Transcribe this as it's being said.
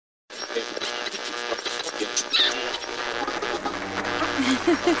Where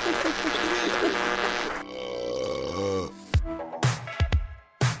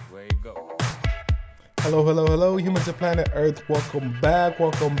you go? Hello, humans of planet Earth. Welcome back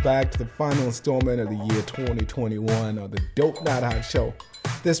to the final installment of the year 2021 of the Dope Not Hot Show.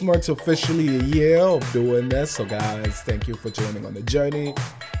 This marks officially a year of doing this, so guys, thank you for joining on the journey.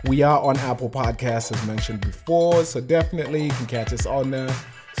 We are on Apple Podcasts, as mentioned before, so definitely you can catch us on there.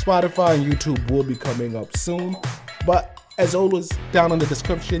 Spotify and YouTube will be coming up soon, but as always, down in the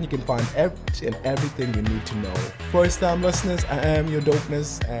description, you can find everything you need to know. First-time listeners, I am your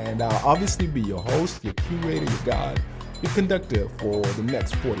dopeness, and I'll obviously be your host, your curator, your guide, your conductor for the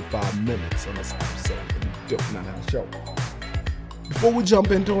next 45 minutes on this episode of the Dope Not Hot Show. Before we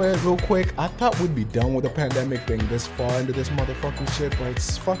jump into it real quick, I thought we'd be done with the pandemic thing this far into this motherfucking shit, but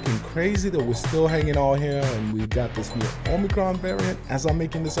it's fucking crazy that we're still hanging out here and we got this new Omicron variant as I'm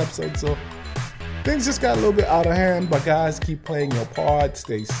making this episode, so things just got a little bit out of hand, but guys, keep playing your part,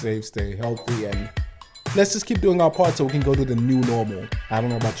 stay safe, stay healthy, and let's just keep doing our part so we can go to the new normal. I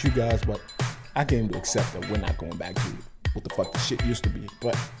don't know about you guys, but I came to accept that we're not going back to what the fuck the shit used to be.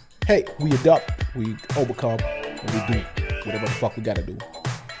 But hey, we adapt, we overcome, and we do whatever the fuck we gotta do.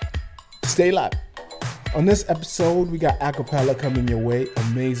 Stay live. On this episode, we got acapella coming your way.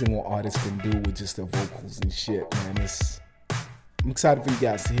 Amazing what artists can do with just their vocals and shit, man. I'm excited for you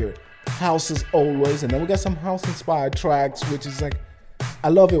guys to hear it. House as always, and then we got some house-inspired tracks, which is like, I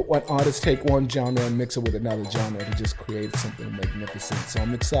love it when artists take one genre and mix it with another genre to just create something magnificent. So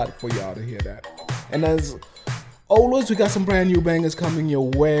I'm excited for y'all to hear that. And as always, we got some brand new bangers coming your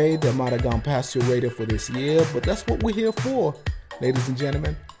way that might have gone past your radar for this year, but that's what we're here for, ladies and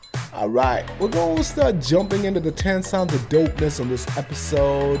gentlemen. All right, we're going to start jumping into the 10 sounds of dopeness on this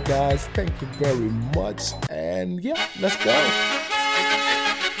episode, guys. Thank you very much, and yeah, let's go.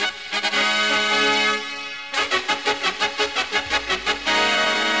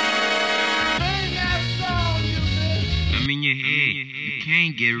 I'm in your head, you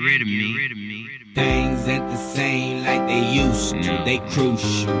can't get rid of me. Things ain't the same like they used to. They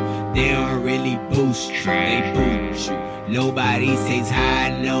crucial, they don't really boost you, they boot you. Nobody says hi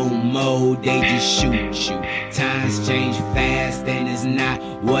no more, they just shoot you. Times change fast and it's not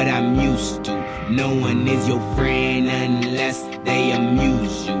what I'm used to. No one is your friend unless they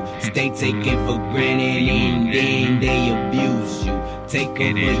amuse you. Stay taken for granted and then they abuse you. Take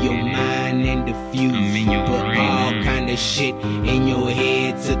over your mind and diffuse you. Put all kind of shit in your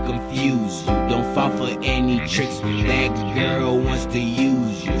head to confuse you. Don't fall for any tricks, that girl wants to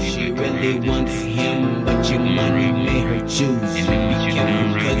use you. She really wants him, but your money made her choose you. Be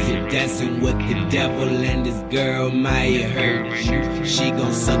careful cause you're dancing with the devil and this girl might hurt you. She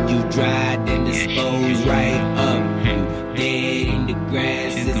gon' suck you dry, then dispose right of you. Dead in the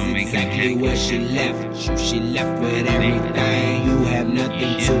grass is exactly where she left you. She left with everything, you have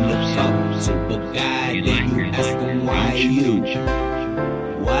nothing to look up to. But God, then you ask him why you?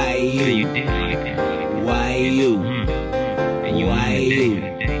 Why you? Why you? Why you?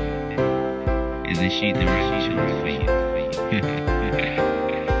 Isn't she the right choice for you?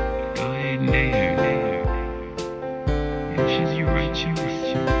 Go ahead and date her. Yeah, she's your right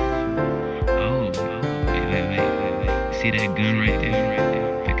choice. Oh, wait. See that gun right there?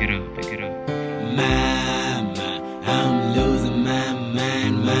 Pick it up. Mama, I'm losing my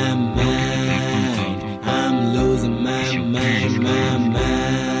mind, my mind. I'm losing my mind, my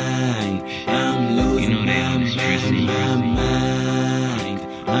mind. I'm losing my mind, my mind.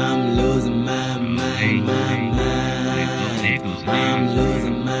 I'm losing my mind, my mind. I'm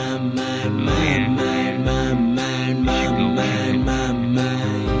losing my mind, my mind, my mind, my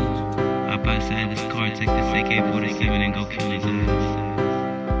mind. Hop outside this car, take this AK-47 and go kill his ass.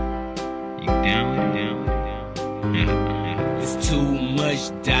 You down with it? It's too much,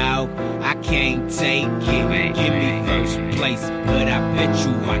 dawg. I can't take it. Give me first place, but I bet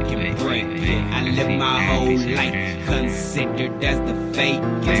you I can break it. I live my whole life considered as the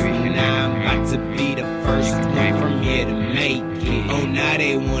fakest. Now I'm about to be the first one from here to make it. Oh, now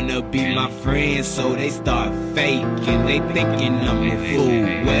they wanna be my friend, so they start faking. They thinking I'm a fool,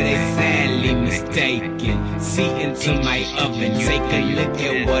 where they sadly mistaken. See into my oven, take a look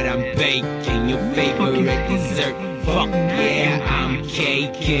at what I'm baking. Your favorite dessert, fuck yeah, I'm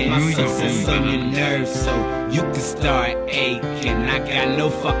caking. My success on your nerves, so you can start aching. I got no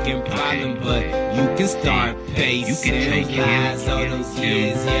fucking problem, but you can start pacing. You can take lies all those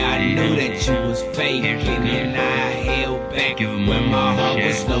years, yeah, I knew that you was faking. And I held back when my heart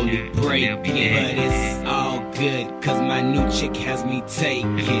was slowly breaking. But it's all good, cause my new chick has me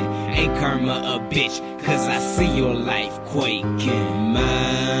taking. Ain't karma a bitch, cause I see your life quaking.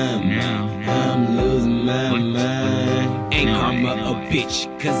 Mama, bitch,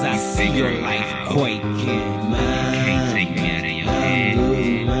 cause I see your life quaking. Can't take me out of your head.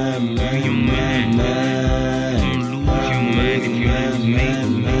 Girl, your mind. Don't lose your mind if you lose me.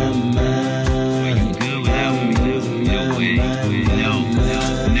 Are you good without me? No way. No.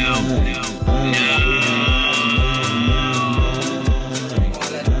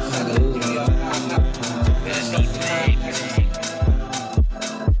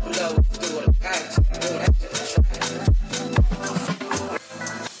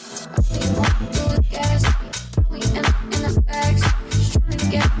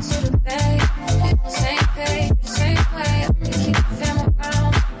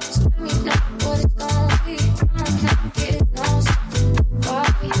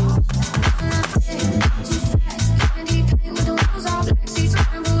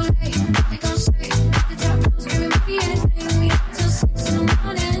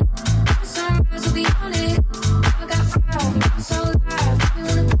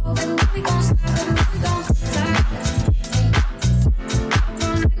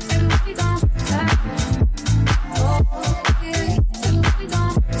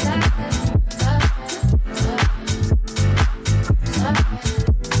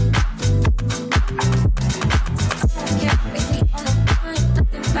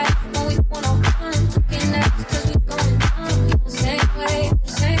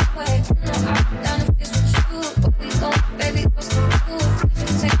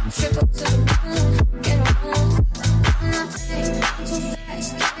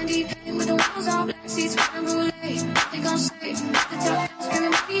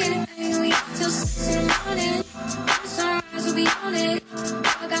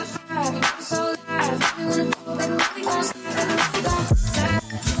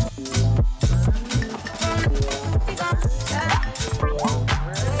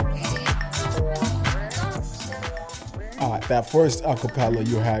 That first acapella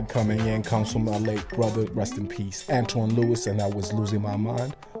you had coming in comes from my late brother, rest in peace, Antoine Lewis, and that was Losing My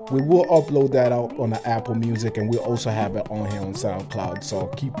Mind. We will upload that out on the Apple Music, and we'll also have it on here on SoundCloud, so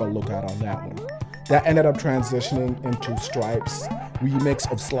keep a lookout on that one. That ended up transitioning into Stripes' remix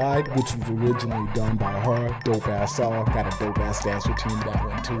of Slide, which was originally done by her. Dope ass song, got a dope ass dance routine to that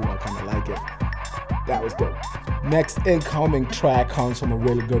one too. I kind of like it. That was dope. Next incoming track comes from a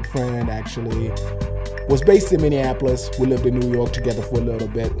really good friend, actually. Was based in Minneapolis. We lived in New York together for a little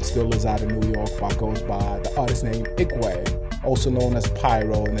bit. Still lives out in New York, but goes by the artist name Ikwe, also known as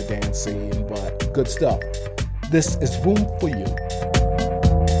Pyro in the dance scene, but good stuff. This is Room for You.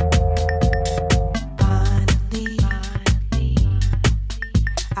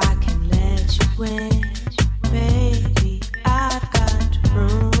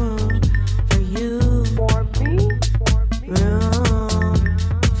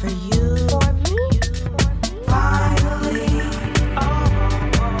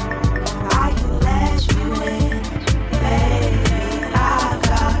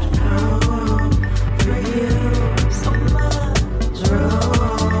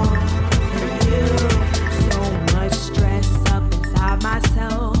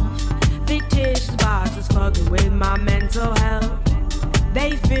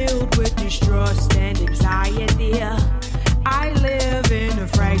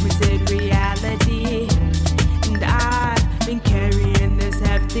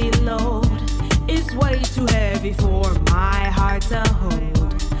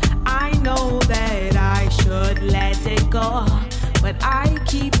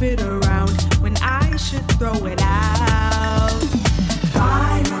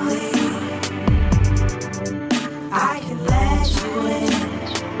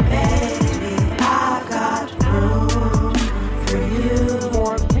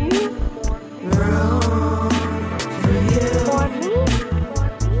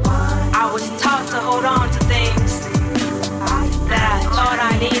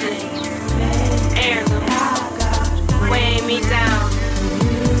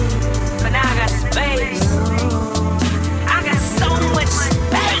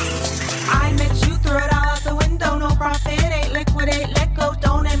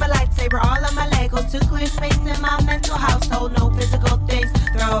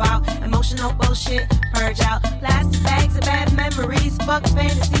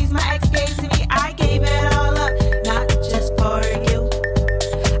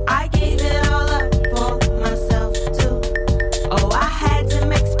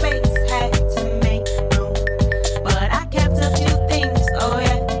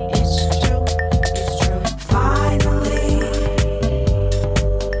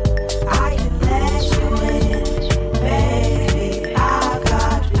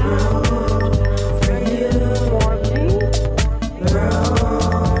 Girl.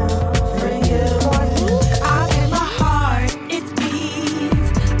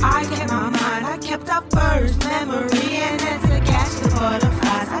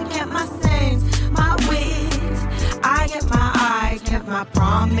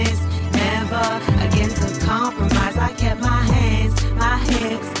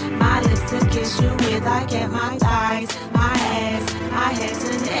 nice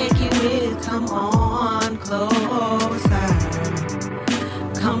and naked with. Come on closer.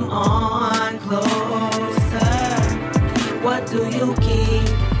 Come on closer. What do you keep?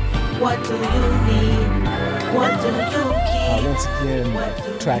 What do you need? What do you keep? Once again,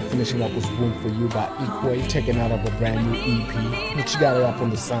 the track finishing up was Room For You by Equate, taken out of a brand new EP, which you got it up on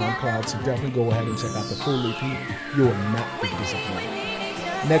the SoundCloud, so definitely go ahead and check out the full EP. You will not be disappointed.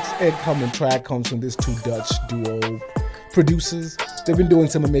 Next incoming track comes from this two Dutch duo producers. They've been doing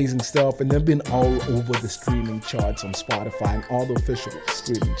some amazing stuff, and they've been all over the streaming charts on Spotify and all the official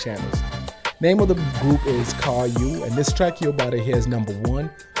streaming channels. Name of the group is Car U, and this track you're about to hear is number 1,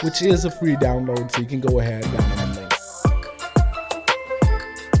 which is a free download, so you can go ahead and download the link.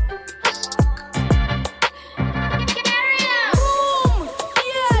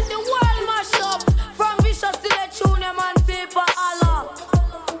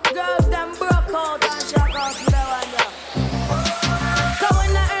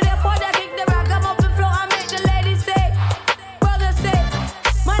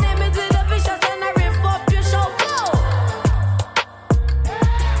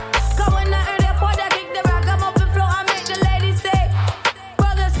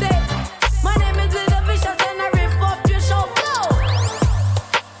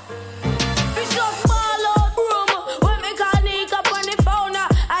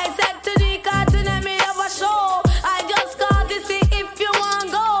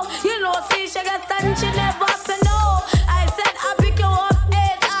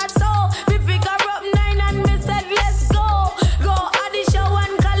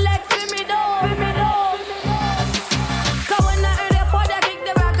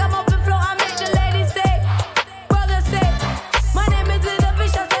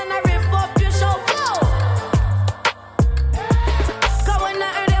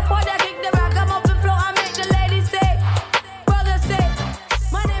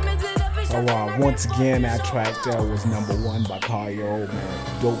 Once again, that track there was number 1 by Kayo,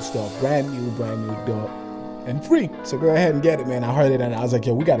 man. Dope stuff. Brand new, dope. And free. So go ahead and get it, man. I heard it and I was like,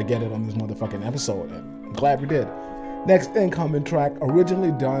 yo, we got to get it on this motherfucking episode. And I'm glad we did. Next incoming track,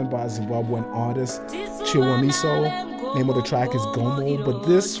 originally done by Zimbabwean artist Chiwoniso. Name of the track is Gomo, but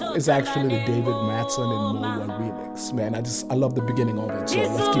this is actually the David Matson and Mowa remix. Man, I love the beginning of it, so let's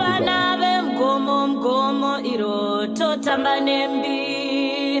keep it going.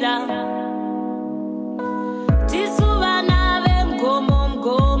 Tisuvana vemgomo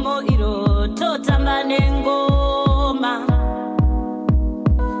mgomo iro totamba nengoma.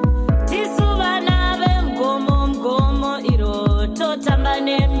 Tisuvana vemgomo mgomo iro totamba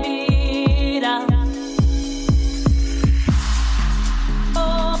nembira. Oh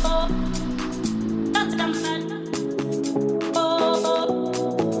oh, totamba. Oh oh,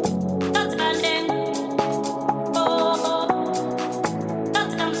 totamba neng. Oh oh,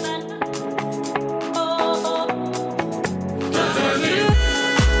 totamba.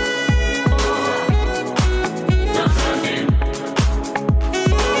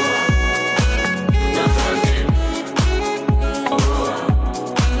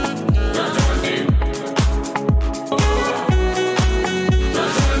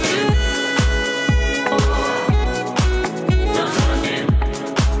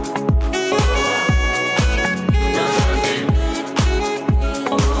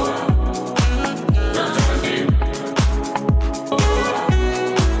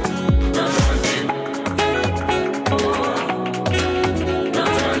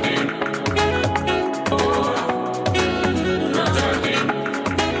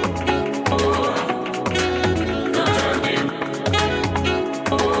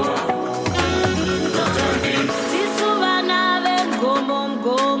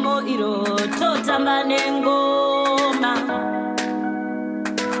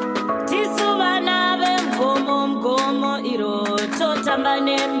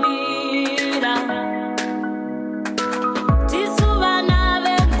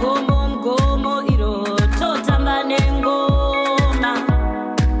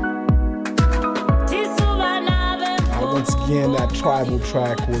 Once again, that tribal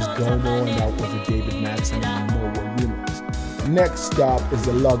track was Gomo, and that was the David Matson and Mowa remix. Next stop is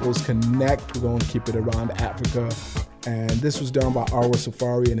the Lagos Connect. We're going to keep it around Africa. And this was done by Arwa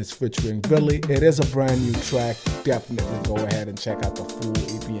Safari and it's featuring Billy. It is a brand new track. Definitely go ahead and check out the full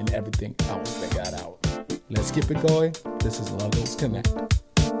EP and everything else they got out. Let's keep it going. This is Lagos Connect.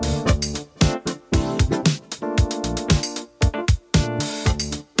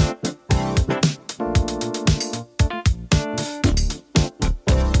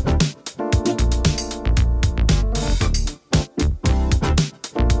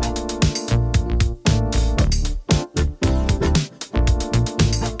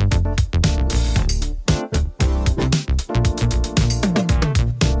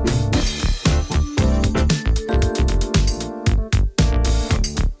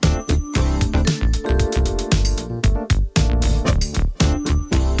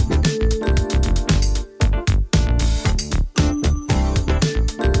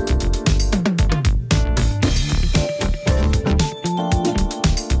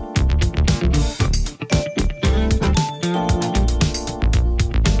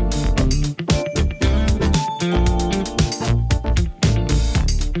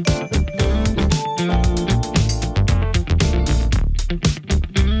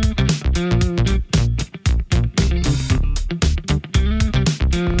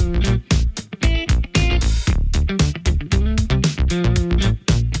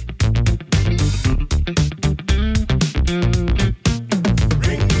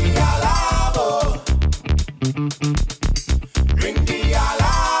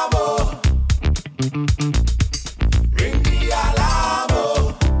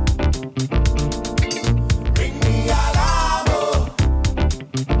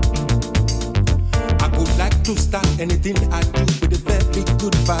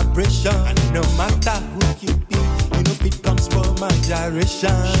 vibration. And no matter who you be, you know it comes from my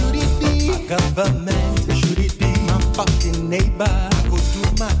gyration. Should it be my government? Should it be my fucking neighbor? I go do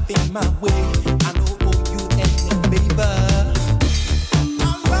my thing my way. I don't owe you any favor.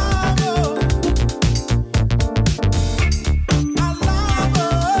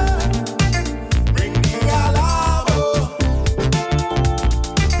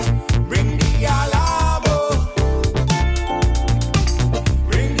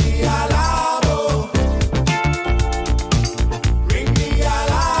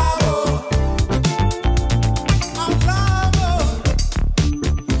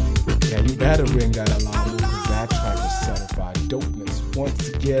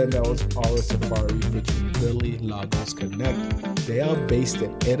 That was Aura Safari featuring Billy Lagos Connect. They are based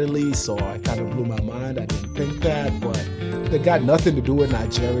in Italy, so I kind of blew my mind. I didn't think that, but they got nothing to do with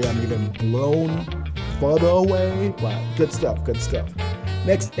Nigeria. I'm even blown further away, but good stuff, good stuff.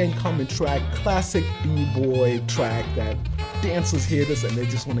 Next incoming track, classic B-boy track that dancers hear this and they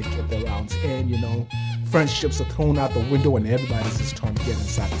just want to get their rounds in, you know. Friendships are thrown out the window and everybody's just trying to get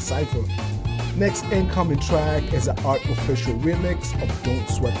inside the cypher. Next incoming track is an Art Official remix of Don't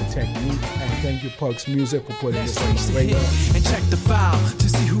Sweat the Technique. And thank you, Parks Music, for putting this on the radar. And check the file to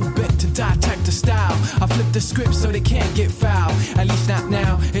see who bit to dissect the style. I flip the script so they can't get foul. At least not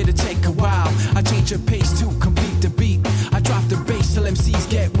now, it'll take a while. I change the pace to complete the beat. I drop the bass till MCs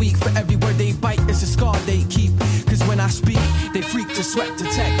get weak. For every word they bite, it's a scar they keep. Cause when I speak, they freak to sweat the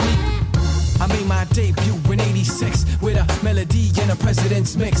technique. I made my debut in '86 with a melody and a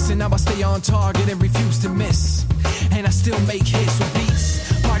president's mix. And now I stay on target and refuse to miss. And I still make hits with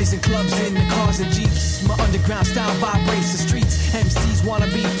beats. Parties and clubs in the cars and jeeps. My underground style vibrates the streets. MCs wanna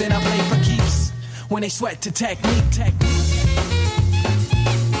beef, then I play for keeps. When they sweat to technique.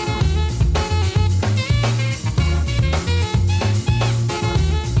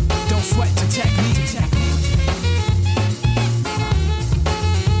 Don't sweat to technique.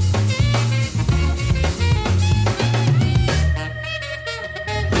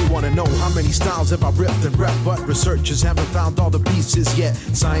 Know how many styles have I ripped and rep, but researchers haven't found all the pieces yet.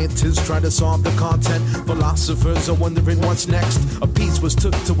 Scientists try to solve the content, philosophers are wondering what's next. A piece was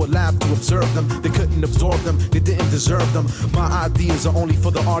took to a lab to observe them. They couldn't absorb them, they didn't deserve them. My ideas are only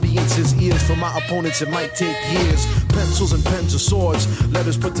for the audience's ears. For my opponents it might take years. Pencils and pens or swords,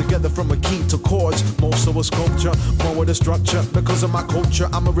 letters put together from a key to chords. Most of a sculpture, more with a structure. Because of my culture,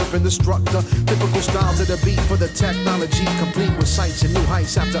 I'm a ripping instructor. Typical styles of the beat for the technology, complete with sights and new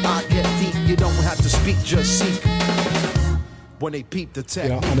heights after I get deep. You don't have to speak, just seek. When they peep the tech. You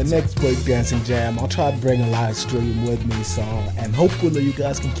know, on the next breakdancing jam, I'll try to bring a live stream with me, so, and hopefully you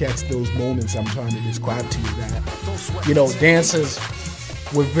guys can catch those moments I'm trying to describe to you. That, you know, dancers,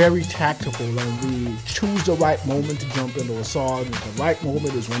 we're very tactical and we choose the right moment to jump into a song. And the right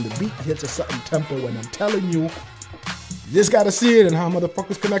moment is when the beat hits a certain tempo, and I'm telling you, you just gotta see it and how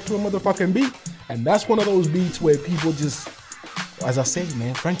motherfuckers connect to a motherfucking beat. And that's one of those beats where people just, as I say,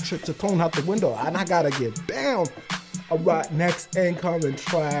 man, friendships are thrown out the window, and I gotta get down. All right, next incoming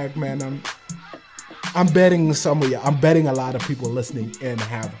track, man. I'm betting some of you, I'm betting a lot of people listening in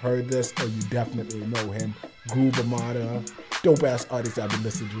have heard this, or you definitely know him. Groove Armada, dope ass artist I've been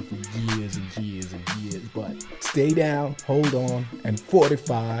listening to for years and years and years. But stay down, hold on, and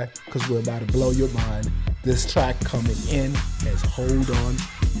fortify, because we're about to blow your mind. This track coming in is Hold On,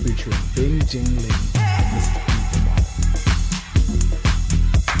 featuring Bing Jing Ling. And this is Groove Armada.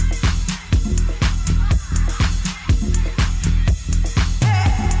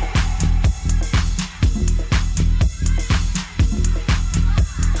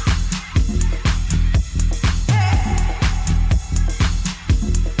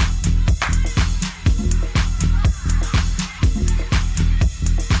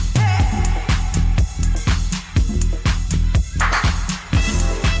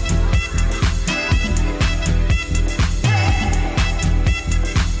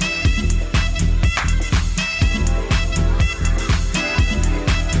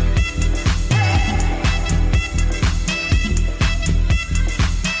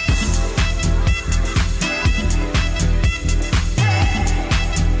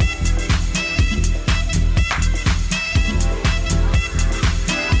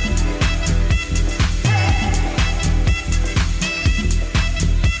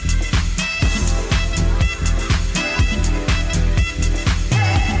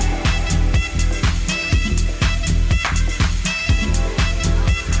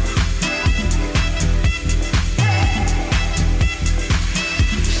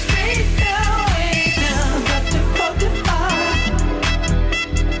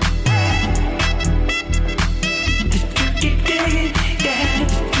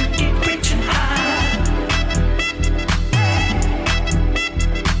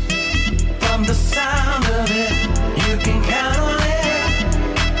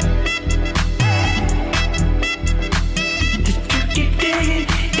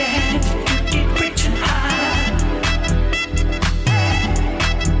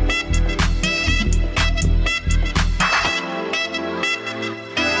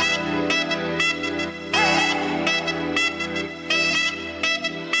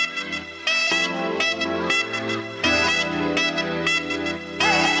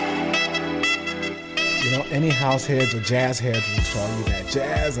 any house heads or jazz heads will tell you that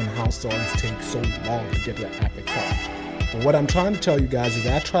jazz and house songs take so long to get to the epic part. But what I'm trying to tell you guys is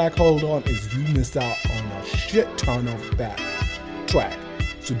that track Hold On is you missed out on a shit ton of that track.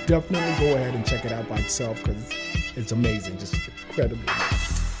 So definitely go ahead and check it out by itself because it's amazing, just incredibly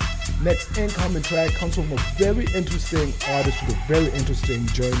amazing. Next incoming track comes from a very interesting artist with a very interesting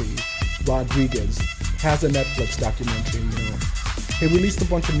journey. Rodriguez has a Netflix documentary, He released a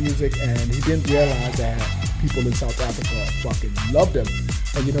bunch of music and he didn't realize that people in South Africa fucking loved him.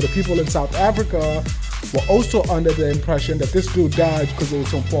 And the people in South Africa were also under the impression that this dude died because there was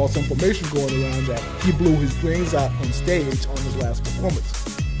some false information going around that he blew his brains out on stage on his last performance.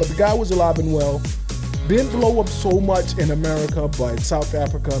 But the guy was alive and well. Didn't blow up so much in America, but South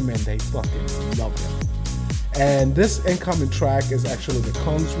Africa, man, they fucking loved him. And this incoming track is actually the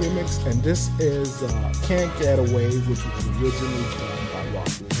Kungs remix, and this is Can't Get Away, which was originally done by Rock.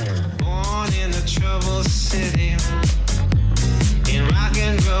 Born in the troubled city, in rock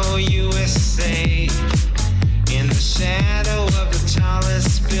and roll USA, in the shadow of the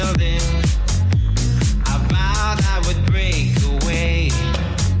tallest building, I vowed I would break away.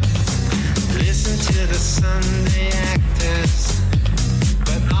 Listen to the Sunday actors,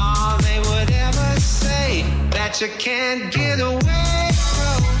 but all they would ever say, that you can't get away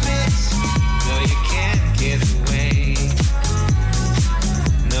from it. No, you can't get away.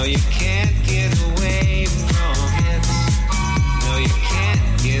 No, you can't get away from it. No, you can't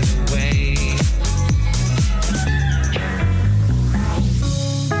get away.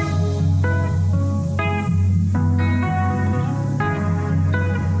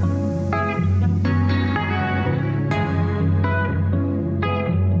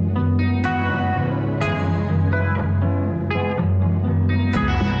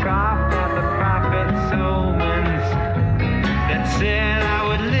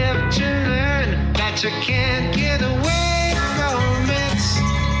 You can't get away from it.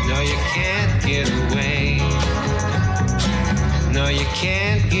 No, you can't get away. No, you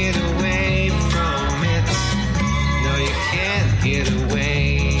can't get away from it. No, you can't get away.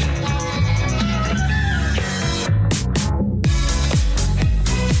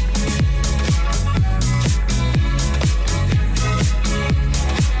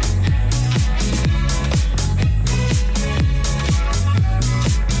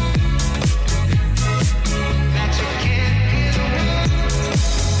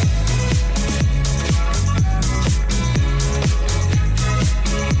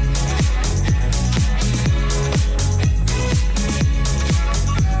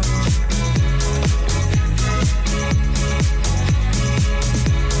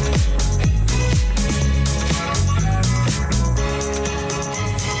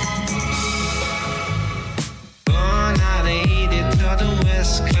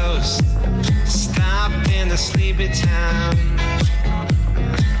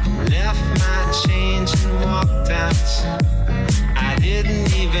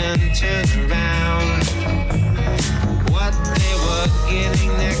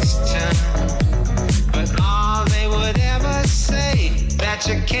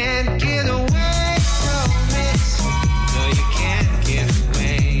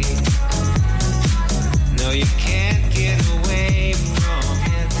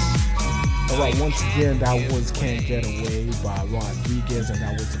 That was Can't Get Away by Rodriguez, and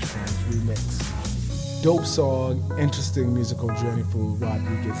that was the Kungs remix. Dope song, interesting musical journey for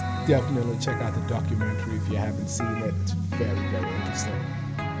Rodriguez. Definitely check out the documentary if you haven't seen it. It's very, very interesting.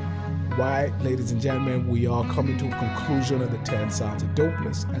 Right, ladies and gentlemen, we are coming to a conclusion of the 10 Sounds of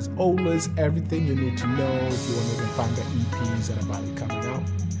Dopeness. As always, everything you need to know if you want to find the EPs that are about to be coming out.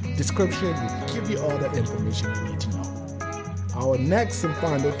 Description will give you all the information you need to know. Our next and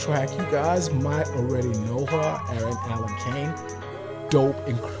final track, you guys might already know her, Erin Allen Kane. Dope,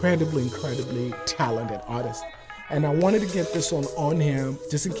 incredibly talented artist. And I wanted to get this on here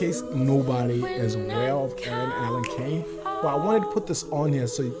just in case nobody is aware of Erin Allen Kane. But I wanted to put this on here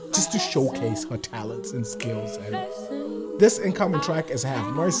just to showcase her talents and skills. And this incoming track is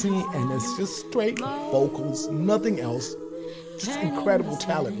Have Mercy, and it's just straight vocals, nothing else. Just incredible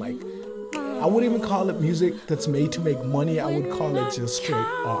talent. I wouldn't even call it music that's made to make money. I would call it just straight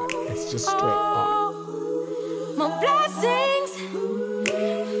art. It's just straight art. My blessings,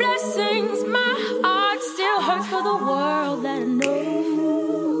 my heart still hurts for the world that I know.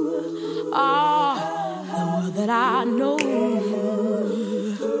 The world that I know.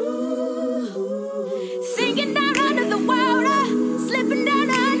 Sinking down under the water, slipping down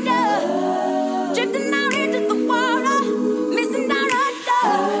under, drifting out into the water, missing down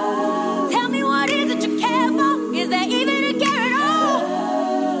under. Tell me what is it you care for? Is there even a care at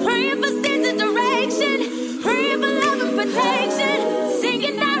all? Praying for sense of direction.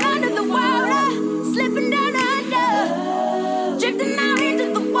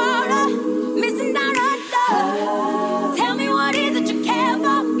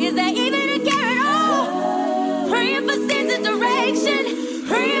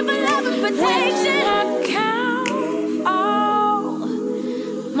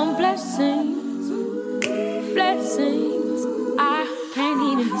 my blessings, blessings. I can't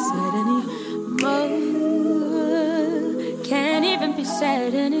even be sad anymore. Can't even be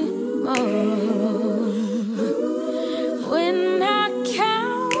sad anymore. When I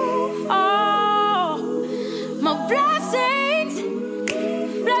count all my blessings,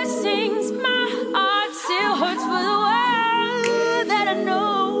 blessings, my heart still hurts for the world that I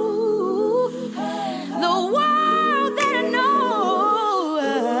know. The world that I know.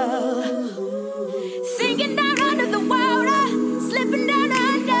 Sinking down under the water, slipping down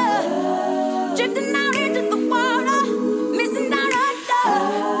under, drifting out into the water, missing out under.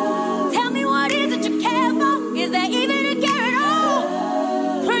 Tell me what is it you care for? Is there even a care at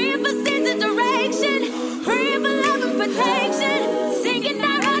all? Praying for sense of direction, praying for love and protection. Sinking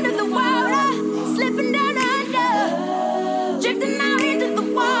down under the water, slipping down under, drifting out into the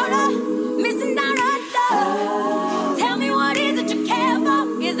water, missing out under. Tell me what is it you care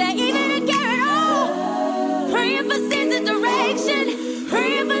for? Is there even a care at all? Praying for sense of direction,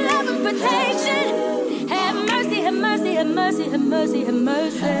 praying for love and protection. Have mercy, have mercy, have mercy, have mercy, have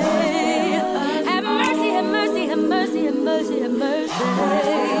mercy. Have mercy, have mercy, have mercy, have mercy, have mercy.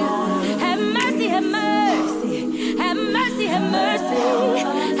 Have mercy, have mercy, have mercy, have mercy.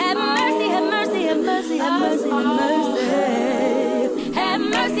 Have mercy, have mercy, have mercy, have mercy, have mercy. Have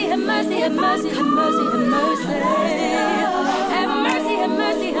mercy, have mercy, have mercy, have mercy, have mercy. Have mercy, have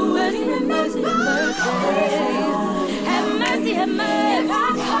mercy, have mercy, have mercy, have mercy. Have mercy, have mercy, have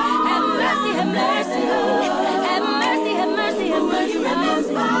mercy, have mercy. Have mercy, have mercy, have mercy, have mercy, have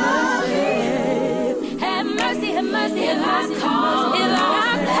mercy. Have mercy, have mercy, have mercy, have mercy.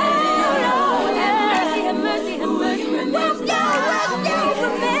 If I call, have mercy, have mercy, have mercy, have mercy.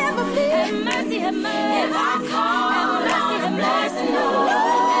 Remember me. Have mercy, have mercy. If I call, have mercy, have mercy.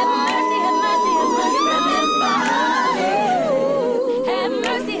 Have mercy, have mercy, have mercy, remember me. Have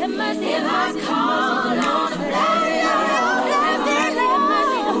mercy, have mercy, if I call on the blessing. Have mercy, have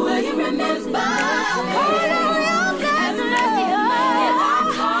mercy, have mercy, remember. Call on your blessing. Have mercy, if I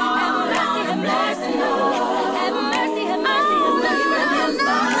call, have mercy, have mercy. Have mercy, have mercy, have mercy,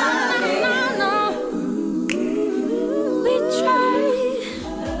 remember. No. We tried.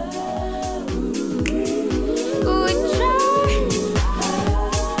 We tried.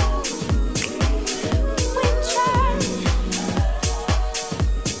 We tried.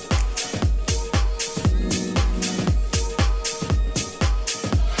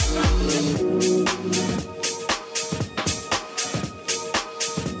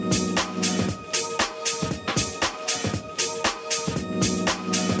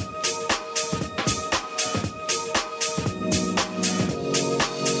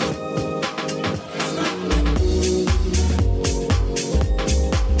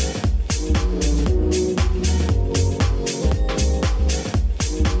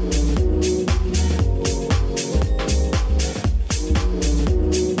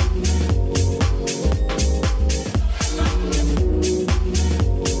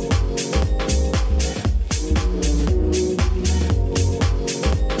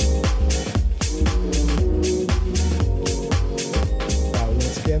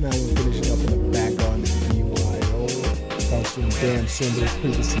 Damn Swindle,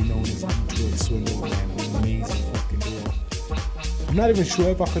 previously known as Detroit Swindle, man, an amazing fucking duo. I'm not even sure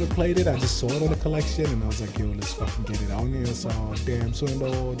if I could have played it. I just saw it on the collection and I was like, yo, let's fucking get it on there. So, Damn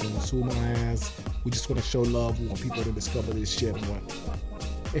Swindle, don't sue my ass. We just want to show love. We want people to discover this shit.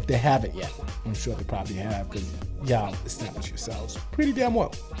 If they haven't yet, I'm sure they probably have, because y'all establish yourselves pretty damn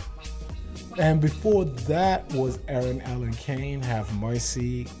well. And before that was Aaron Allen Kane, Have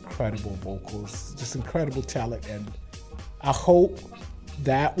Mercy, incredible vocals, just incredible talent. And I hope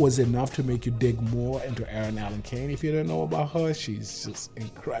that was enough to make you dig more into Aaron Allen Kane. If you don't know about her, she's just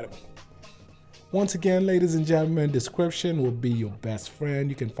incredible. Once again, ladies and gentlemen, description will be your best friend.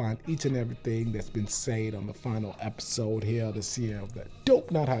 You can find each and everything that's been said on the final episode here this year of the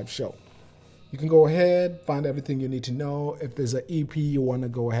Dope Not Hype Show. You can go ahead, find everything you need to know. If there's an EP you want to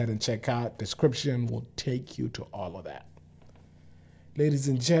go ahead and check out, description will take you to all of that. Ladies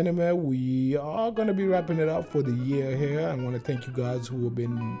and gentlemen, we are going to be wrapping it up for the year here. I want to thank you guys who have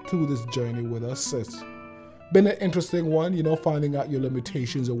been through this journey with us. It's been an interesting one, finding out your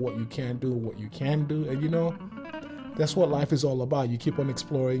limitations of what you can do and what you can do. And, that's what life is all about. You keep on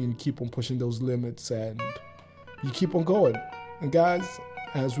exploring and you keep on pushing those limits and you keep on going. And guys,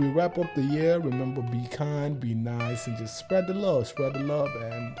 as we wrap up the year, remember, be kind, be nice, and just spread the love.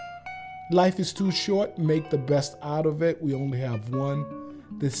 And life is too short. Make the best out of it. We only have one.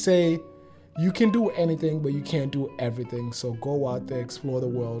 They say you can do anything, but you can't do everything. So go out there, explore the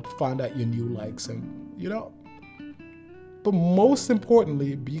world, find out your new likes, and, but most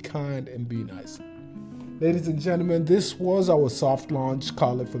importantly, be kind and be nice. Ladies and gentlemen, this was our soft launch,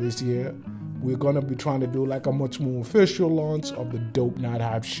 call it, for this year. We're going to be trying to do like a much more official launch of the Dope Not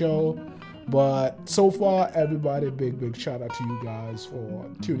Hype show. But so far, everybody, big shout out to you guys for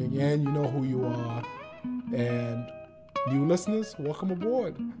tuning in. You know who you are. And new listeners, welcome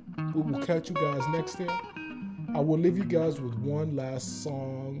aboard. We will catch you guys next year. I will leave you guys with one last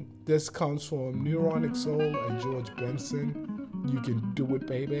song. This comes from Neuronic Soul and George Benson. You Can Do It,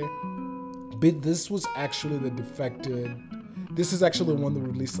 Baby. This was actually the Defected. This is actually the one that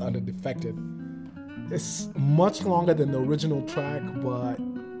released under Defected. It's much longer than the original track, but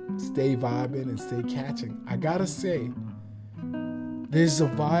stay vibing and stay catching. I gotta say, there's a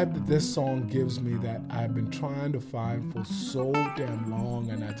vibe that this song gives me that I've been trying to find for so damn long,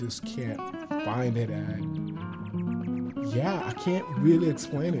 and I just can't find it. And yeah, I can't really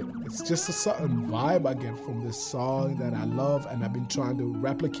explain it. It's just a certain vibe I get from this song that I love, and I've been trying to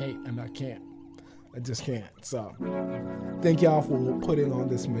replicate, and I can't. I just can't. So, thank y'all for putting on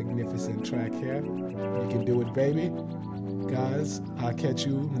this magnificent track here. You Can Do It, Baby. Guys, I'll catch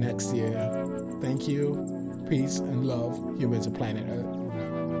you next year. Thank you. Peace and love. Humans of planet Earth.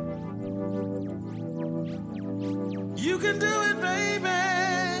 You can do it, baby.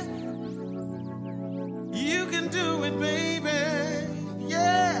 You can do it, baby.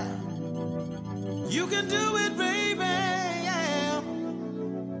 Yeah. You can do it, baby. Yeah.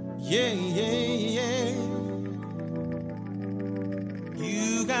 Yeah, yeah.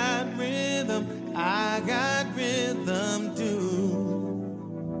 You got rhythm, I got rhythm too.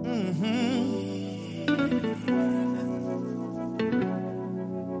 Mm-hmm.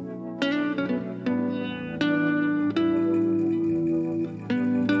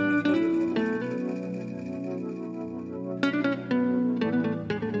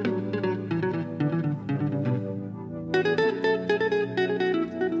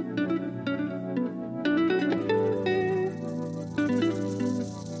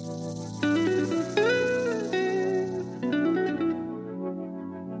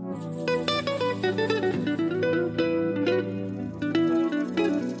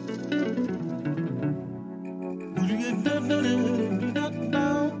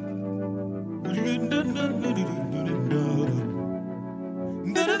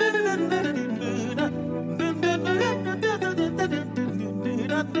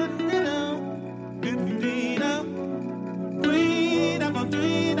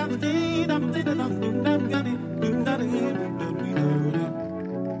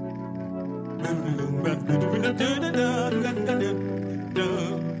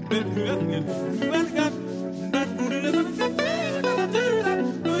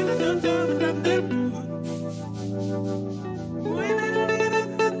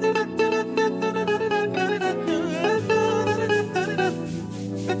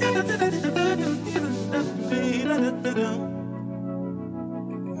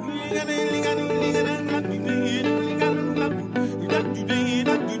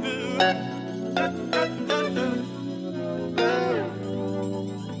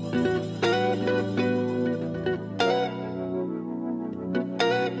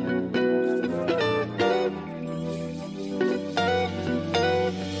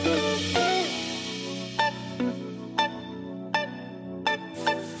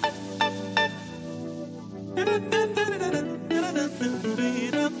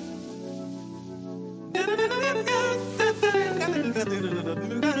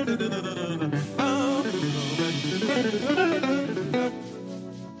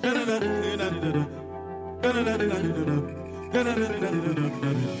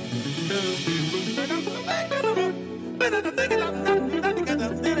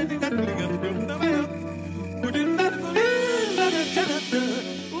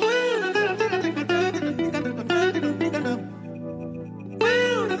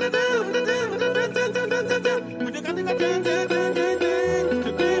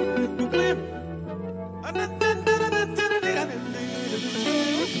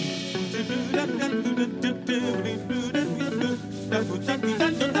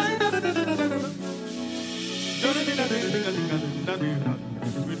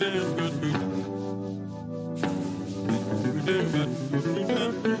 Good.